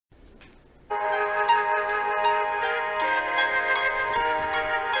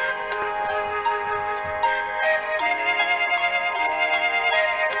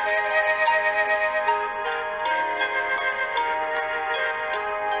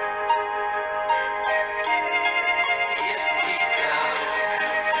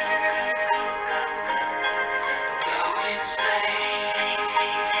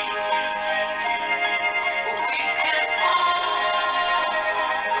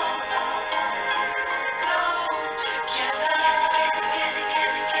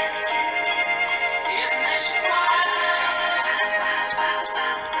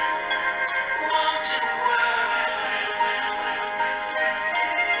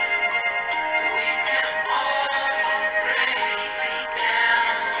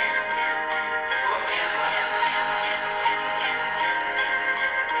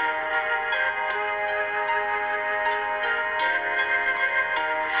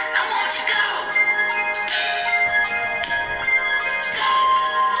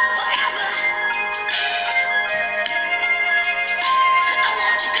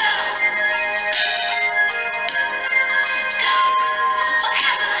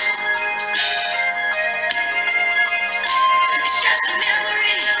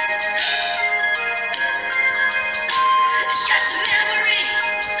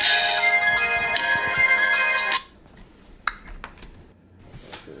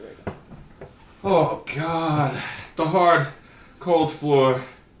Oh, God. The hard, cold floor.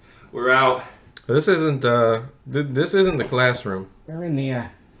 We're out. This isn't this isn't the classroom. We're in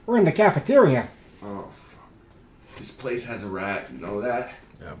the cafeteria. Oh, fuck. This place has a rat. You know that?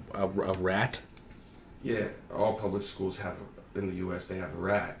 A rat? Yeah, all public schools have, in the U.S., they have a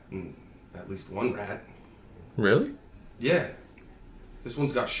rat. And at least one rat. Really? Yeah. This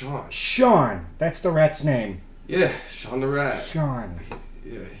one's got Sean. Sean. That's the rat's name. Yeah, Sean the rat. Sean.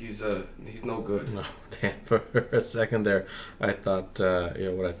 Yeah, he's no good. No, damn. For a second there, I thought,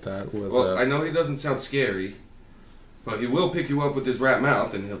 what I thought was. Well, I know he doesn't sound scary, but he will pick you up with his rat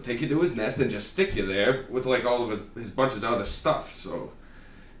mouth, and he'll take you to his nest and just stick you there with like all of his bunches of other stuff. So,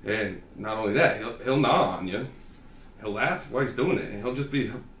 and not only that, he'll gnaw on you. He'll laugh while he's doing it, and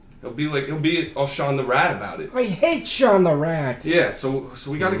he'll be all Sean the rat about it. I hate Sean the rat. Yeah, so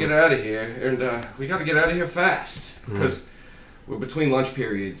we got to get out of here, and we got to get out of here fast because we're between lunch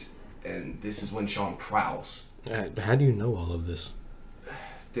periods, and this is when Sean prowls. How do you know all of this?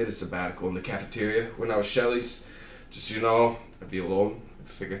 Did a sabbatical in the cafeteria when I was Shelly's. Just, you know, I'd be alone, I'd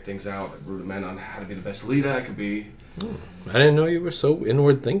figure things out, I'd rudiment on how to be the best leader I could be. I didn't know you were so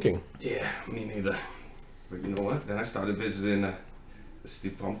inward thinking. Yeah, me neither. But you know what? Then I started visiting the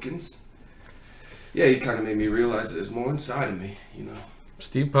Steve Pumpkins. Yeah, he kind of made me realize that there's more inside of me, you know.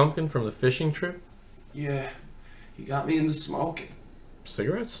 Steve Pumpkin from the fishing trip? Yeah, he got me into smoking.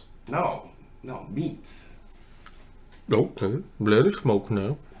 Cigarettes? No, meat. Okay, let it smoke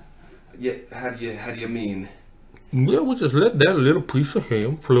now. Yeah, how do you mean? Well, we'll just let that little piece of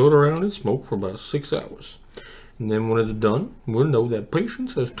ham float around and smoke for about 6 hours. And then when it's done, we'll know that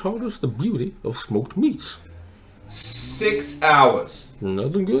patience has taught us the beauty of smoked meats. 6 hours.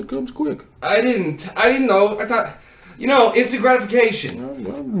 Nothing good comes quick. I didn't know. I thought, instant gratification.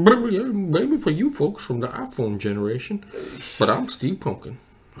 Well, maybe for you folks from the iPhone generation, but I'm Steve Pumpkin.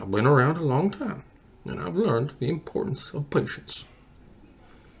 I've been around a long time, and I've learned the importance of patience.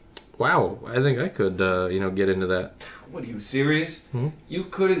 Wow, I think I could, get into that. What, are you serious? You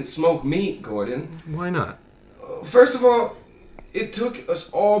couldn't smoke meat, Gordon. Why not? First of all, it took us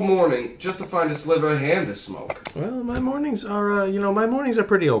all morning just to find a sliver of ham to smoke. Well, my mornings are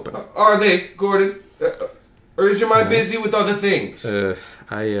pretty open. Are they, Gordon? Or is your mind busy with other things? Well...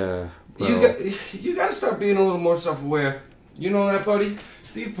 You gotta start being a little more self-aware. You know that, buddy?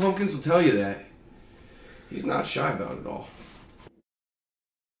 Steve Pumpkins will tell you that. He's not shy about it all.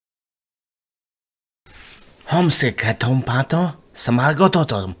 Homesick Pato,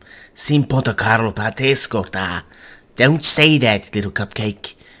 Samargototum, Simpoto Carlo Patescota. Don't say that, little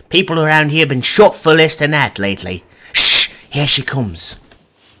cupcake. People around here have been shot for less than that lately. Shh! Here she comes.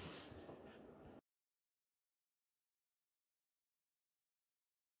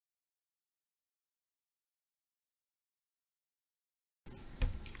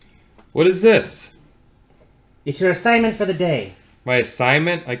 What is this? It's your assignment for the day. My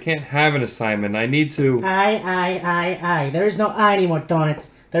assignment? I can't have an assignment. I need to... I. There is no I anymore, Donuts.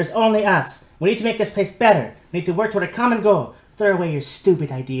 There's only us. We need to make this place better. We need to work toward a common goal. Throw away your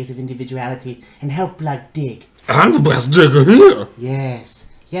stupid ideas of individuality and help Blood dig. I'm the best digger here. Yes,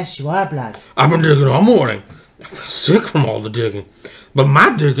 you are, Blood. I've been digging all morning. I'm sick from all the digging. But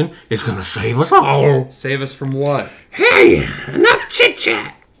my digging is gonna save us all. Save us from what? Hey, enough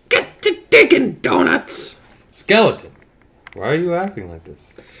chit-chat. Get to digging, Donuts. Skeleton. Why are you acting like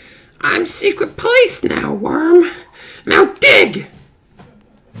this? I'm secret police now, Worm. Now dig!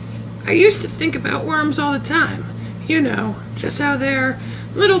 I used to think about worms all the time. You know, just how they're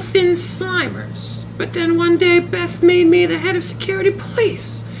little thin slimers. But then one day Beth made me the head of security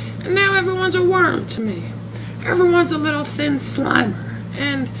police. And now everyone's a worm to me. Everyone's a little thin slimer.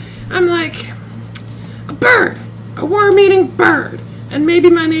 And I'm like a bird. A worm-eating bird. And maybe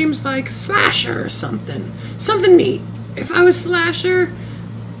my name's like Slasher or something. Something neat. If I was Slasher,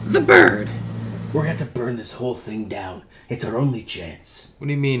 the bird. We're gonna have to burn this whole thing down. It's our only chance. What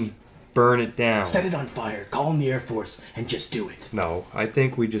do you mean, burn it down? Set it on fire, call in the Air Force, and just do it. No, I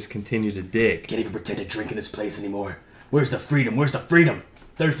think we just continue to dig. Can't even pretend to drink in this place anymore. Where's the freedom? Where's the freedom?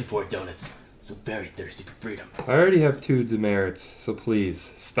 Thirsty for it, Donuts. So very thirsty for freedom. I already have 2 demerits, so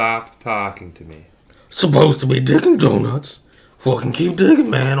please, stop talking to me. Supposed to be digging, Donuts. Fucking keep digging,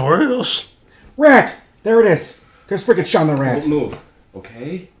 man, or else. Rat! There it is. There's freaking Sean the rat. Don't move,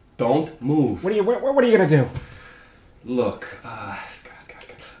 okay? Don't move. What are you gonna do? Look,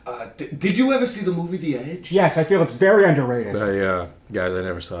 did you ever see the movie The Edge? Yes, I feel it's very underrated. Guys, I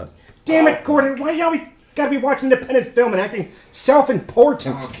never saw it. Damn it, Gordon! Why you always gotta be watching independent film and acting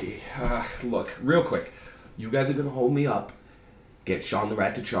self-important? Okay, look, real quick. You guys are gonna hold me up, get Sean the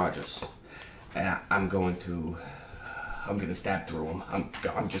rat to charge us, and I'm gonna stab through him.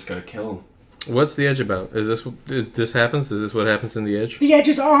 I'm just gonna kill him. What's The Edge about? Is this happens? Is this what happens in The Edge? The Edge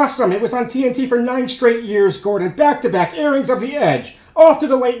is awesome. It was on TNT for 9 straight years, Gordon. Back-to-back airings of The Edge. All through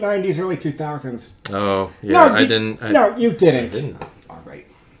the late 90s, early 2000s. Oh, yeah, No, I didn't. No, you didn't. All right.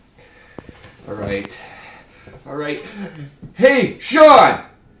 All right. All right. Hey, Sean!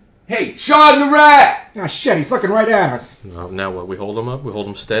 Hey, Sean the Rat! Ah, shit, he's looking right at us. Oh, now what? We hold him up? We hold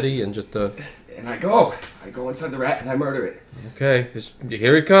him steady and just, And I go inside the rat and I murder it. Okay,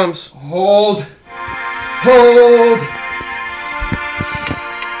 here he comes. Hold! Hold!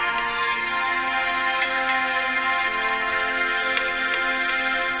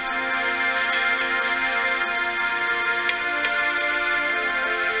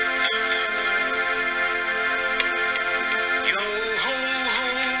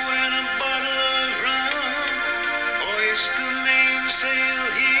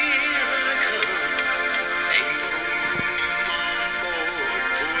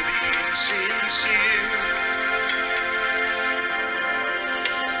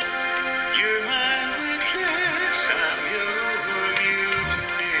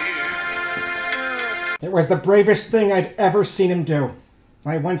 It was the bravest thing I'd ever seen him do.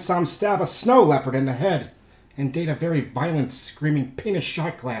 I once saw him stab a snow leopard in the head and date a very violent, screaming penis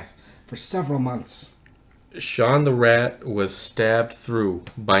shot glass for several months. Sean the Rat was stabbed through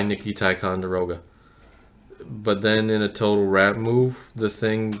by Nicky Ticonderoga. But then in a total rat move, the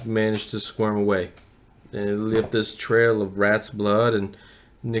thing managed to squirm away. And it left this trail of rat's blood and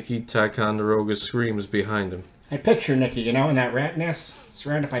Nicky Ticonderoga's screams behind him. I picture Nicky, in that rat nest,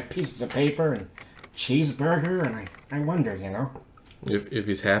 surrounded by pieces of paper and cheeseburger, and I wonder, If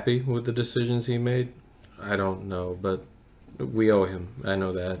he's happy with the decisions he made, I don't know, but we owe him. I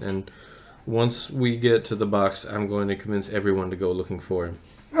know that. And once we get to the box, I'm going to convince everyone to go looking for him.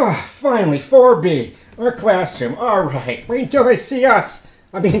 Oh, finally, 4B, our classroom. All right, wait until they see us.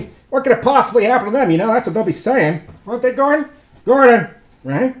 I mean, what could have possibly happened to them, That's what they'll be saying. Won't they, Gordon? Gordon,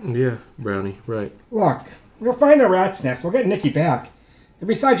 right? Yeah, Brownie, right. Look, we'll find the rat's nest. We'll get Nicky back. And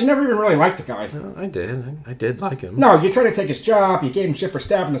besides, you never even really liked the guy. Well, I did. I did like him. No, you tried to take his job. You gave him shit for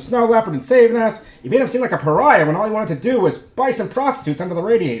stabbing the snow leopard and saving us. You made him seem like a pariah when all he wanted to do was buy some prostitutes under the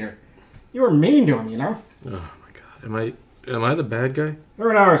radiator. You were mean to him, Oh my God, am I the bad guy?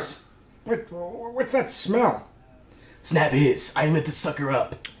 Who knows? What's that smell? Snap his. I lit the sucker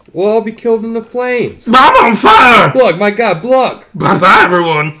up. We'll all be killed in the flames. I'm on fire! Look, my God, look! Bye-bye,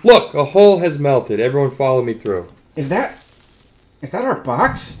 everyone! Look, a hole has melted. Everyone follow me through. Is that our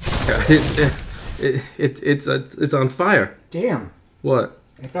box? It's on fire. Damn. What?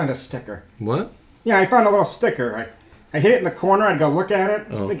 I found a sticker. What? Yeah, I found a little sticker. I hit it in the corner. I'd go look at it.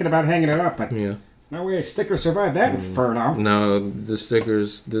 I was thinking about hanging it up, but Yeah. no way a sticker survived that inferno. No, the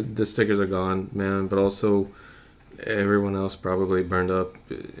stickers are gone, man. But also, everyone else probably burned up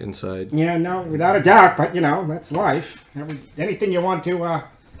inside. Yeah, no, without a doubt. But that's life. Anything you want to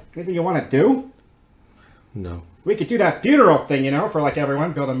do? No. We could do that funeral thing, for like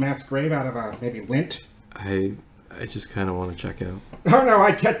everyone. Build a mass grave out of maybe lint. I just kind of want to check out. Oh no,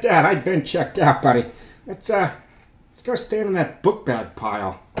 I get that. I've been checked out, buddy. Let's go stand in that book bag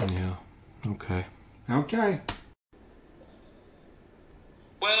pile. Yeah. Okay. Okay.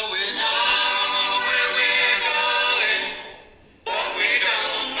 Well,